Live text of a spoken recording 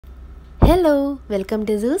Hello, welcome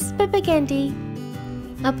to Zeus Peppercandy.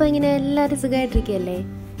 അപ്പോൾ ഇങ്ങനെ എല്ലാവരും സുഖമായിട്ടിരിക്കുകയല്ലേ?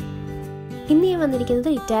 ഇന്ന് ഞാൻ വന്നിരിക്കുന്നത്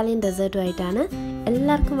ഇറ്റാലിയൻ ഡെസേർട്ടുമായിട്ടാണ്.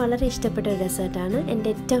 എല്ലാവർക്കും വളരെ ഇഷ്ടപ്പെട്ട ഒരു ഡെസേർട്ടാണ്. എൻ്റെ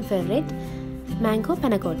ഏറ്റവും ഫേവറേറ്റ് മാംഗോ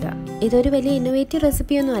പനക്കോട്ട. ഇതൊരു വലിയ ഇന്നോവേറ്റീവ്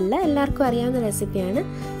റെസിപ്പിയൊന്നും അല്ല, എല്ലാവർക്കും അറിയാവുന്ന റെസിപ്പിയാണ്.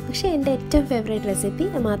 പക്ഷേ എൻ്റെ ഏറ്റവും ഫേവറേറ്റ് റെസിപ്പി.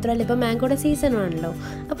 മാത്രമല്ല ഇപ്പോൾ മാംഗോയുടെ സീസണാണല്ലോ,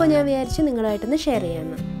 അപ്പോൾ ഞാൻ വിചാരിച്ചു നിങ്ങളുമായിട്ടൊന്ന് ഷെയർ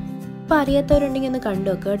ചെയ്യാമെന്ന്. അപ്പോൾ അറിയാത്തവരുണ്ടെങ്കിൽ ഒന്ന് കണ്ടു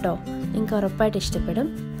വെക്കുക കേട്ടോ, നിങ്ങൾക്ക് ഉറപ്പായിട്ട് ഇഷ്ടപ്പെടും.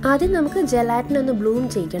 ആദ്യം നമുക്ക് ജലാറ്റിൻ ഒന്ന് ബ്ലൂം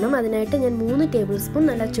ചെയ്യിക്കണം. അതിനായിട്ട് ഞാൻ 3 ടേബിൾ സ്പൂൺ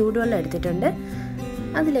നല്ല ചൂടുവെള്ളം എടുത്തിട്ടുണ്ട്.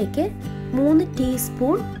 അതിലേക്ക് 3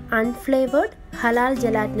 ടീസ്പൂൺ അൺഫ്ലേവേർഡ് ഹലാൽ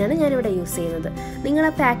ജലാറ്റിനാണ് ഞാനിവിടെ യൂസ് ചെയ്യുന്നത്. നിങ്ങൾ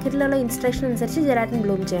ആ പാക്കറ്റിലുള്ള ഇൻസ്ട്രക്ഷൻ അനുസരിച്ച് ജലാറ്റിൻ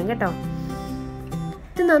ബ്ലൂം ചെയ്യാം കേട്ടോ.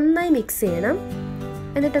 ഇത് നന്നായി മിക്സ് ചെയ്യണം,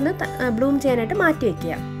 എന്നിട്ടൊന്ന് ബ്ലൂം ചെയ്യാനായിട്ട് മാറ്റി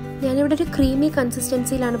വയ്ക്കുക. ഞാനിവിടെ ഒരു ക്രീമി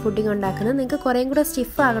കൺസിസ്റ്റൻസിയിലാണ് പുഡിംഗ് ഉണ്ടാക്കുന്നത്. നിങ്ങൾക്ക് കുറേയും കൂടെ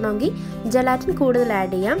സ്റ്റിഫ് ആകണമെങ്കിൽ ജലാറ്റിൻ കൂടുതൽ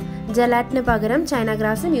ആഡ് ചെയ്യാം. ജലാറ്റിന് പകരം ചൈന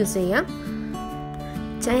ഗ്രാസും യൂസ് ചെയ്യാം.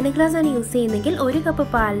 ചൈന ഗ്രാസ് ആണ് യൂസ് ചെയ്യുന്നതെങ്കിൽ 1 കപ്പ്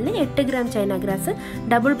പാലിന് 8 gram China grass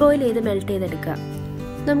double boil ചെയ്ത് മെൽറ്റ് ചെയ്തെടുക്കുക.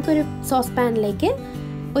 നമുക്കൊരു സോസ് പാനിലേക്ക്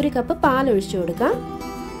 1 കപ്പ് പാൽ ഒഴിച്ചു കൊടുക്കാം.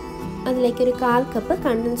 അതിലേക്ക് ഒരു 1/4 കപ്പ്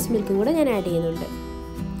കണ്ടൻസ് മിൽക്കും കൂടെ ഞാൻ ആഡ് ചെയ്യുന്നുണ്ട്.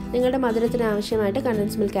 നിങ്ങളുടെ മധുരത്തിന് ആവശ്യമായിട്ട്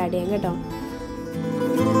കണ്ടൻസ് മിൽക്ക് ആഡ് ചെയ്യാം കേട്ടോ.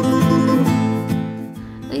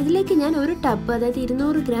 ഇതിലേക്ക് ഞാൻ ഒരു ടബ്, അതായത്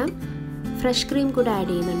 200 ഗ്രാം ഫ്രഷ് ക്രീം കൂടെ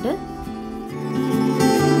ആഡ് ചെയ്യുന്നുണ്ട്.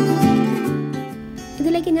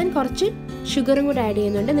 ഇതിലേക്ക് ഞാൻ കുറച്ച് ഷുഗറും കൂടെ ആഡ്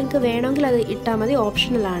ചെയ്യുന്നുണ്ട്. നിങ്ങൾക്ക് വേണമെങ്കിൽ അത് ഇട്ടാൽ മതി,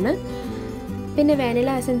 ഓപ്ഷണലാണ്. പിന്നെ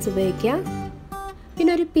വാനില എസൻസ് ഉപയോഗിക്കുക.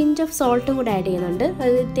 പിന്നെ ഒരു പിഞ്ച് ഓഫ് സോൾട്ടും കൂടെ ആഡ് ചെയ്യുന്നുണ്ട്.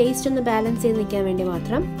 അത് ടേസ്റ്റ് ഒന്ന് ബാലൻസ് ചെയ്ത് നിൽക്കാൻ വേണ്ടി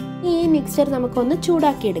മാത്രം. ഈ മിക്സ്ചർ നമുക്കൊന്ന്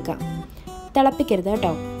ചൂടാക്കി എടുക്കാം, തിളപ്പിക്കരുത്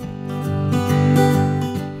കേട്ടോ.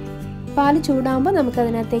 പാല് ചൂടാകുമ്പോൾ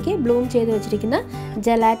നമുക്കതിനകത്തേക്ക് ബ്ലൂം ചെയ്ത് വെച്ചിരിക്കുന്ന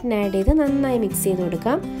ജലാറ്റിൻ ആഡ് ചെയ്ത് നന്നായി മിക്സ് ചെയ്ത്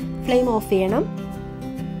കൊടുക്കാം. ഫ്ലെയിം ഓഫ് ചെയ്യണം.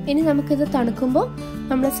 ഇനി നമുക്കിത് തണുക്കുമ്പോൾ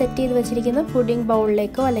നമ്മൾ സെറ്റ് ചെയ്ത് വെച്ചിരിക്കുന്ന പുഡിംഗ്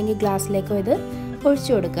ബൗളിലേക്കോ അല്ലെങ്കിൽ ഗ്ലാസ്സിലേക്കോ ഇത്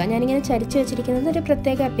ഒഴിച്ചു കൊടുക്കുക. ഞാനിങ്ങനെ ചരിച്ച് വെച്ചിരിക്കുന്നത് ഒരു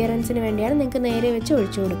പ്രത്യേക അപ്പിയറൻസിന് വേണ്ടിയാണ്. നിങ്ങൾക്ക് നേരെ വെച്ച്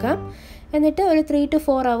ഒഴിച്ചു കൊടുക്കാം. എന്നിട്ട് ഒരു 3 to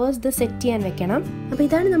 4 hours ഇത് സെറ്റ് ചെയ്യാൻ വെക്കണം. അപ്പോൾ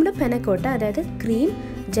ഇതാണ് നമ്മുടെ പനക്കോട്ട, അതായത് ക്രീം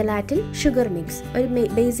ജലാറ്റിൻ ഷുഗർ മിക്സ്, ഒരു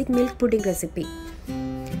ബേസിക് മിൽക്ക് പുഡിംഗ് റെസിപ്പി.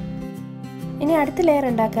 ഇനി അടുത്ത ലെയർ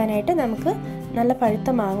ഉണ്ടാക്കാനായിട്ട് നമുക്ക് നല്ല പഴുത്ത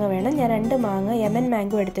മാങ്ങ വേണം. ഞാൻ 2 മാങ്ങ യമൻ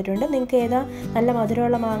മാംഗോ എടുത്തിട്ടുണ്ട്. നിങ്ങൾക്ക് ഏതാ നല്ല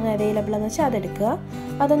മധുരമുള്ള മാങ്ങ അവൈലബിൾ എന്ന് വെച്ചാൽ അതെടുക്കുക.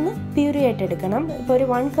 അതൊന്ന് പ്യൂരി ആയിട്ട് എടുക്കണം. ഇപ്പോൾ ഒരു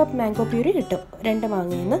 1 കപ്പ് മാംഗോ പ്യൂരി കിട്ടും 2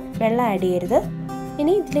 മാങ്ങയിൽ നിന്ന്. വെള്ളം ആഡ് ചെയ്യരുത്.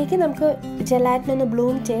 ഇനി ഇതിലേക്ക് നമുക്ക് ജലാറ്റിൻ ഒന്ന്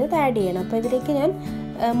ബ്ലൂം ചെയ്ത് ആഡ് ചെയ്യണം. അപ്പോൾ ഇതിലേക്ക് ഞാൻ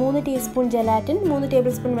 3 ടീസ്പൂൺ ജലാറ്റിൻ 3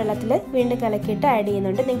 ടേബിൾ സ്പൂൺ വെള്ളത്തിൽ വീണ്ടും കലക്കിയിട്ട് ആഡ്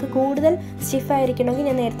ചെയ്യുന്നുണ്ട്. നിങ്ങൾക്ക് കൂടുതൽ സ്റ്റിഫായിരിക്കണമെങ്കിൽ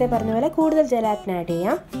ഞാൻ നേരത്തെ പറഞ്ഞ പോലെ കൂടുതൽ ജലാറ്റിൻ ആഡ്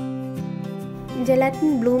ചെയ്യാം.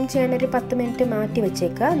 ജലാറ്റിൻ ബ്ലൂം ചെയ്യാൻ ഒരു 10 മിനിറ്റ് മാറ്റി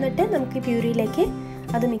വെച്ചേക്കുക. എന്നിട്ട് നമുക്ക് ഈ പ്യൂരിയിലേക്ക്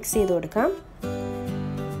അത് മിക്സ് ചെയ്ത് കൊടുക്കാം.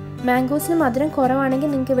 മാംഗോസിന് മധുരം കുറവാണെങ്കിൽ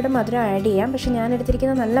നിങ്ങൾക്ക് ഇവിടെ മധുരം ആഡ് ചെയ്യാം. പക്ഷേ ഞാൻ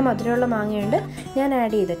എടുത്തിരിക്കുന്ന നല്ല മധുരമുള്ള മാങ്ങയുണ്ട്, ഞാൻ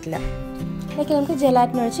ആഡ് ചെയ്തിട്ടില്ല. അതിലേക്ക് നമുക്ക്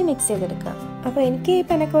ജലാറ്റിൻ ഒഴിച്ച് മിക്സ് ചെയ്തെടുക്കാം. അപ്പോൾ എനിക്ക് ഈ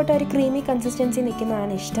പനക്കോട്ട ഒരു ക്രീമി കൺസിസ്റ്റൻസി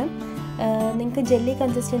നിൽക്കുന്നതാണ് ഇഷ്ടം. നിങ്ങൾക്ക് ജെല്ലി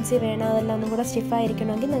കൺസിസ്റ്റൻസി വേണം, അതെല്ലാം ഒന്നും കൂടെ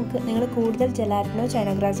സ്റ്റിഫായിരിക്കണമെങ്കിൽ നിങ്ങൾ കൂടുതൽ ജലാറ്റിനോ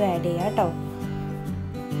ചൈന ഗ്രാസോ ആഡ് ചെയ്യുക കേട്ടോ.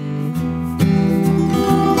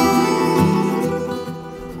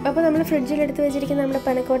 അപ്പോൾ നമ്മൾ ഫ്രിഡ്ജിൽ എടുത്ത് വെച്ചിരിക്കുന്ന നമ്മുടെ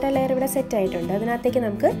പനക്കോട്ട ലെയർ ഇവിടെ സെറ്റ് ആയിട്ടുണ്ട്. അതിനകത്തേക്ക്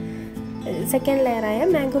നമുക്ക് സെക്കൻഡ് ലെയറായ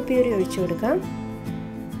മാംഗോ പ്യൂരി ഒഴിച്ചു കൊടുക്കാം.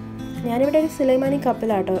 ഞാനിവിടെ ഒരു സുലൈമാനി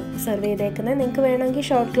കപ്പിലാട്ടോ സെർവ് ചെയ്തേക്കുന്നത്. നിങ്ങൾക്ക് വേണമെങ്കിൽ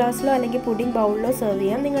ഷോർട്ട് ഗ്ലാസ്സിലോ അല്ലെങ്കിൽ പുഡിംഗ് ബൗളിലോ സെർവ്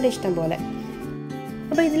ചെയ്യാം, നിങ്ങളുടെ ഇഷ്ടം പോലെ.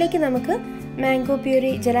 അപ്പോൾ ഇതിലേക്ക് നമുക്ക് മാംഗോ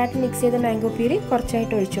പ്യൂരി, ജലാറ്റിൻ മിക്സ് ചെയ്ത മാംഗോ പ്യൂരി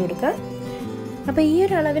കുറച്ചായിട്ട് ഒഴിച്ചു കൊടുക്കാം. അപ്പോൾ ഈ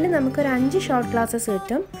ഒരു അളവിൽ നമുക്കൊരു 5 ഷോർട്ട് ഗ്ലാസ്സസ്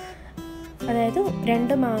കിട്ടും. അതായത്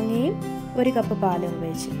 2 മാങ്ങയും 1 കപ്പ് പാലും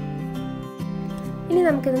ഉപയോഗിച്ച്. ഇനി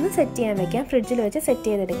നമുക്കിതൊന്ന് സെറ്റ് ചെയ്യാൻ വെക്കാം. ഫ്രിഡ്ജിൽ വെച്ച് സെറ്റ്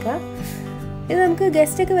ചെയ്തെടുക്കുക. ഇത് നമുക്ക്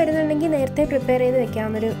ഗസ്റ്റൊക്കെ വരുന്നുണ്ടെങ്കിൽ നേരത്തെ പ്രിപ്പയർ ചെയ്ത്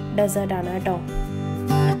വെക്കാവുന്നൊരു ഡെസേർട്ടാണ് കേട്ടോ.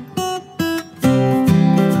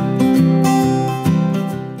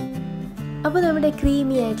 അപ്പോൾ നമ്മുടെ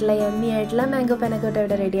ക്രീമി ആയിട്ടുള്ള യമ്മി ആയിട്ടുള്ള മാംഗോ പനക്കോട്ട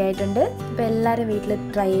ഇവിടെ റെഡി ആയിട്ടുണ്ട്. അപ്പോൾ എല്ലാവരും വീട്ടിൽ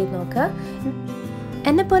ട്രൈ ചെയ്ത് നോക്കുക.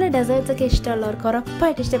 എന്നെപ്പോലെ ഡെസേർട്ട്സ് ഒക്കെ ഇഷ്ടമുള്ളവർക്ക്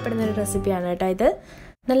ഉറപ്പായിട്ട് ഇഷ്ടപ്പെടുന്ന ഒരു റെസിപ്പിയാണ് കേട്ടോ ഇത്.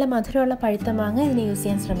 നല്ല മധുരമുള്ള പഴുത്ത മാങ്ങ ഇതിന് യൂസ്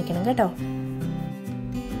ചെയ്യാൻ ശ്രമിക്കണം കേട്ടോ.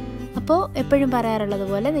 അപ്പോൾ എപ്പോഴും പറയാറുള്ളത്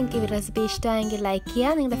പോലെ നിങ്ങൾക്ക് ഈ റെസിപ്പി ഇഷ്ടമായെങ്കിൽ ലൈക്ക്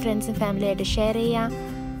ചെയ്യുക, നിങ്ങളുടെ ഫ്രണ്ട്സും ഫാമിലിയായിട്ട് ഷെയർ ചെയ്യുക,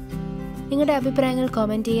 നിങ്ങളുടെ അഭിപ്രായങ്ങൾ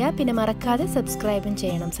കമൻറ്റ് ചെയ്യുക. പിന്നെ മറക്കാതെ സബ്സ്ക്രൈബും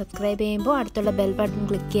ചെയ്യണം. സബ്സ്ക്രൈബ് ചെയ്യുമ്പോൾ അടുത്തുള്ള ബെൽ ബട്ടൺ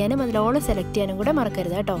ക്ലിക്ക് ചെയ്യാനും അതിൽ ഓൾ സെലക്ട് ചെയ്യാനും കൂടെ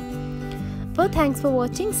മറക്കരുത് കേട്ടോ. അപ്പോൾ thanks for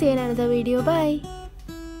watching. See you in another video. By.